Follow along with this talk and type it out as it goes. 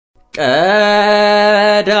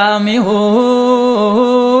ቀዳሚሁ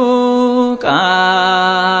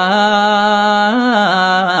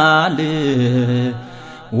ቃል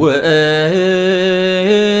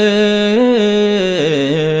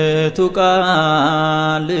ውእቱ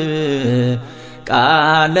ቃል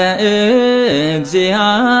ቃለ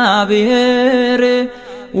እግዚአብሔር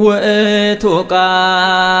ውእቱ ቃል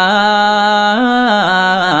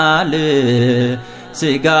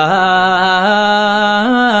ሥጋ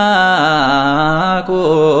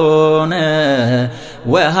ኮነ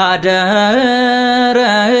ወኀደረ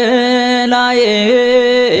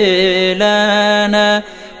ላዕሌነ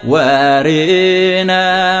ወሪነ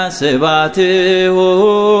ስብሐቲሁ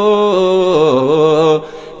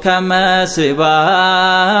ከመ ስብሐተ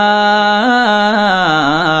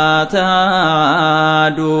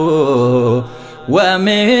አሐዱ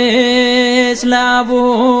ወምስለ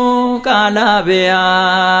አቡሁ ቃለ አብያው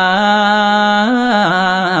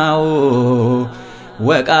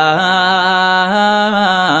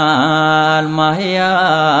ወቃል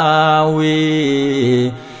ማሕያዊ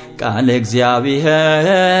ቃለ እግዚአብሔር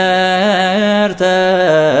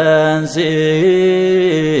ተንሥአ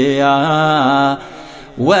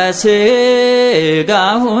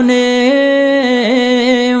ወሥጋሁን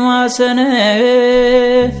ማሰነ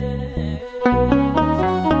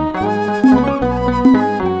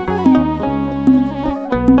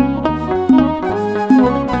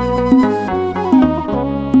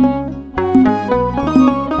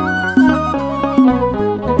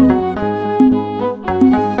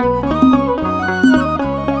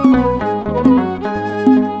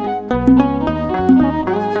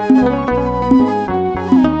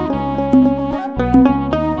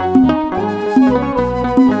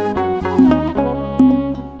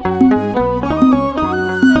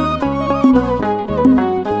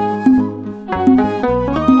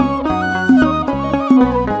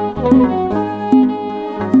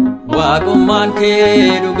Waaqummaan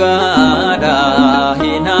kee dhugaadha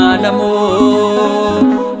hin haalamu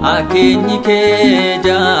Akkeenyi kee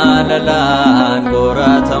jaalalaan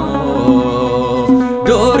qoratamu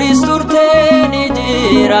Duris turtee ni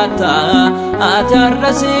jiraattaa ati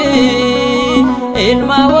har'asii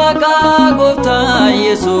Ilmaa Waaqaa Gooftaa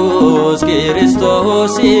Iyyesuus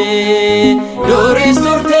Kiristoosi Duris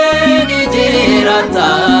turtee ni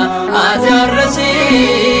jiraattaa ati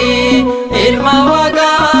har'asii Ilmaa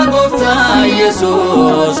Waaqaa Gooftaa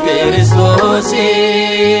Iyyesuus Kiristoosi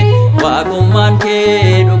Waaqummaan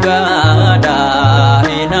kee dhugaadha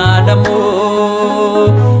hin haalamu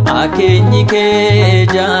Akkeenyi kee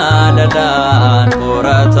jaalalaan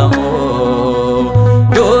qoratamu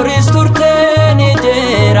Duris turtee ni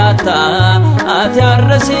jiraattaa ati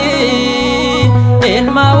har'asii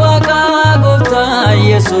Ilmaa Waaqaa Gooftaa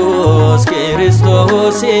Iyyesuus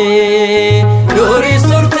Kiristoosi Duris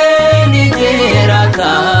turtee ni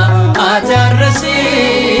jiraattaa ati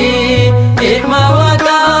har'asii Ilmaa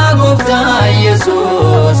Waaqaa Gooftaa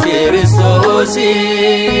Iyyesuus Kiristoosi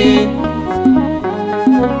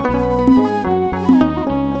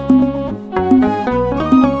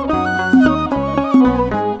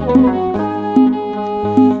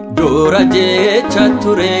Dura jechaa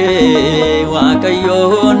ture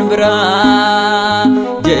Waaqayyoon biraa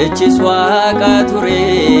Jechis Waaqa ture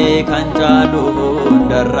kan caalu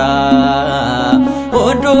hundarraa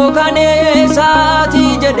Hunduu kan eessaati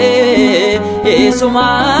jedhee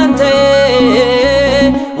eessumaan ta'e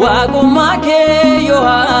Waaqummaa kee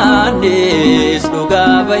Yohaannis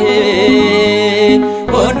dhugaa bahee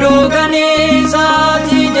Hunduu kan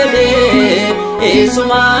eessaati jedhee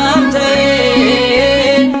eessumaan ta'e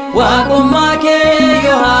Waaqummaa kee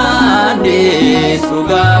Yohaannis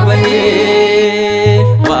dhugaa bahee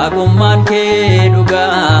Waaqummaan kee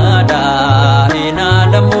dhugaadha hin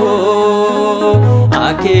haalamu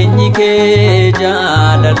Akkeenyi kee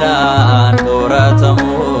jaalalaan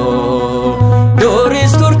qoratamu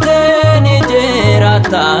Duris turtee ni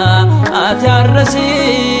jiraattaa ati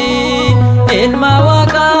har'asii Ilmaa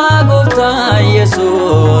Waaqaa Gooftaa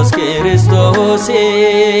Iyyesuus Kiristoosi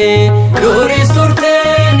Duris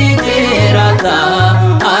turtee ni jiraattaa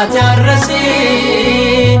ati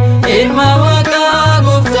har'asii Ilmaa Waaqaa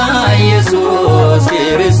Gooftaa Iyyesuus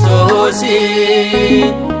Kiristoosi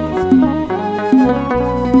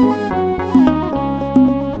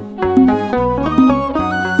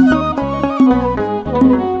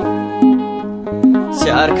Si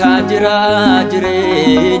harkaa jira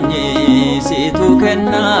jireenyi situ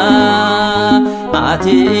kenna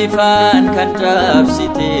Ati ifaan kan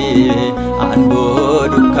cabsite aangoo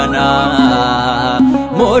dukkanaa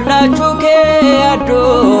Mul'achuu kee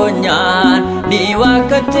addunyaan ni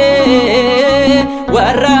waakkattee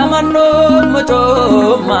warra amanuu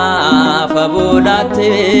mocomaa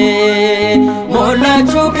fabulaate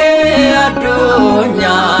mul'achuu kee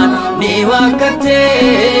addunyaan ni wakkate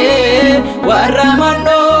warra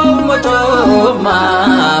mannoof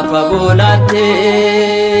mocomaa fabulaate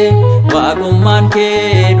Waaqummaan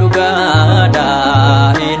kee dhugaadha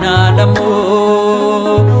hin haalamu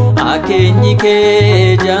Akkeenyi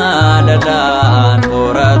kee jaalalaan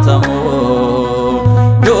qoratamu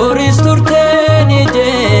Duris turtee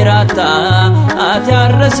jiraattaa ati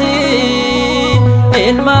har'asii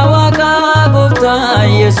Ilmaa Waaqa Gooftaa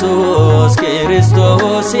Iyyesuus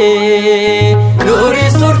Kiristoosi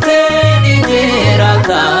Duris turtee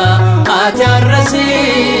jiraattaa ati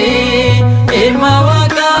har'asii Ilmaa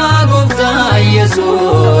Waaqa Gooftaa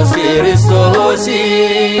Iyyesuus Kiristoosi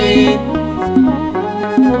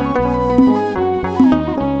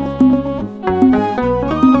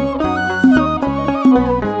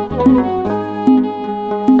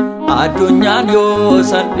Addunyaan yoo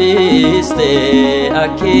salphiste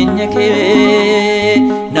Akkeenyi kee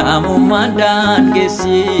namummaan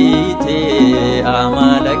daangessite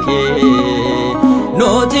amala kee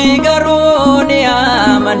nuti garuu ni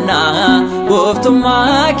amanna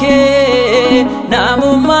Gooftummaa kee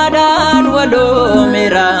namummaadhaan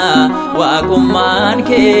waloomira Waaqummaan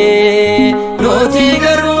kee nuti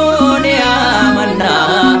garuu ni amanna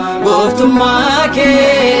Gooftummaa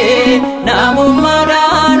kee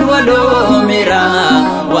namummaadhaan waloomira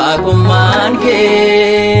Waaqummaan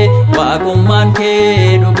kee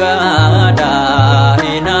dhugaadha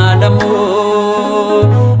hin haalamu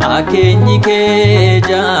Akkeenyi kee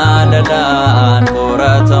jaalalaan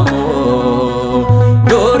qoratamu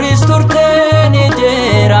Duris turtee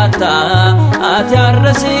jiraattaa ati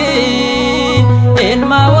har'asii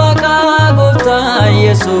Ilmaa Waaqa Gooftaa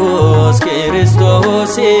Iyyesuus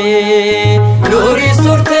Kiristoosi Duris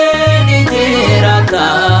turtee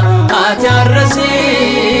jiraattaa ati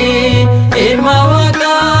har'asii Ilmaa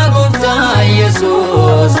Waaqa Gooftaa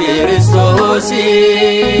Iyyesuus Kiristoosi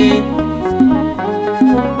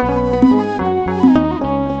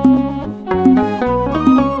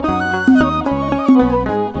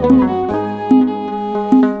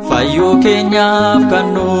Fayyuu keenyaaf kan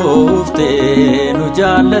nuufte nu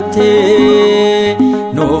jaalatte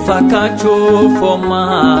nu fakkaachuuf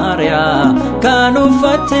Maariyaa kan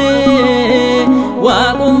uffatte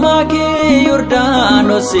Waaqummaa kee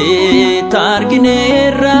Yordaanositti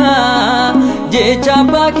argineerra jecha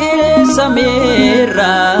abbaa kee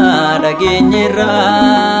samiirra dhageenyeerra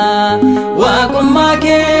Waaqummaa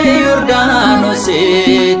kee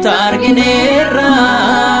Yordaanositti argineerra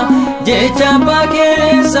jecha abbaa kee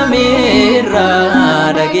samiirra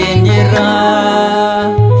dhageenyeerra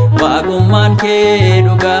Waaqummaan kee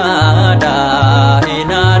dhugaadha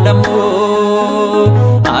hin haalamu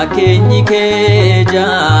Akkeenyi kee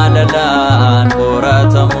jaalalaan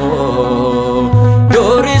qoratamu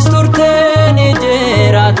Duris turtee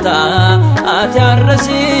jiraattaa ati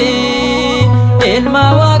har'asii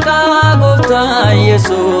Ilmaa Waaqa Gooftaa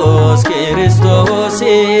Iyyesuus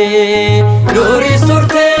Kiristoosi Duris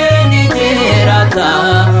turtee jiraattaa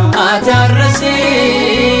ati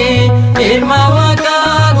har'asii Ilmaa Waaqa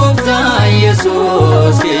Gooftaa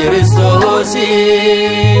Iyyesuus Kiristoosi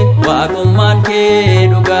Waaqummaan kee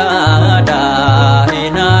dhugaadha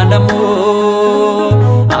hin haalamu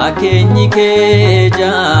Akkeenyi kee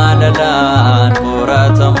jaalalaan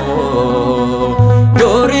qoratamu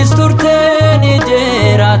Duris turtee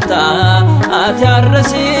jiraattaa ati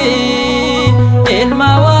har'asii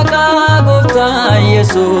Ilmaa Waaqa Gooftaa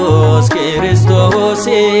Iyyesuus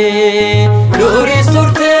Kiristoosi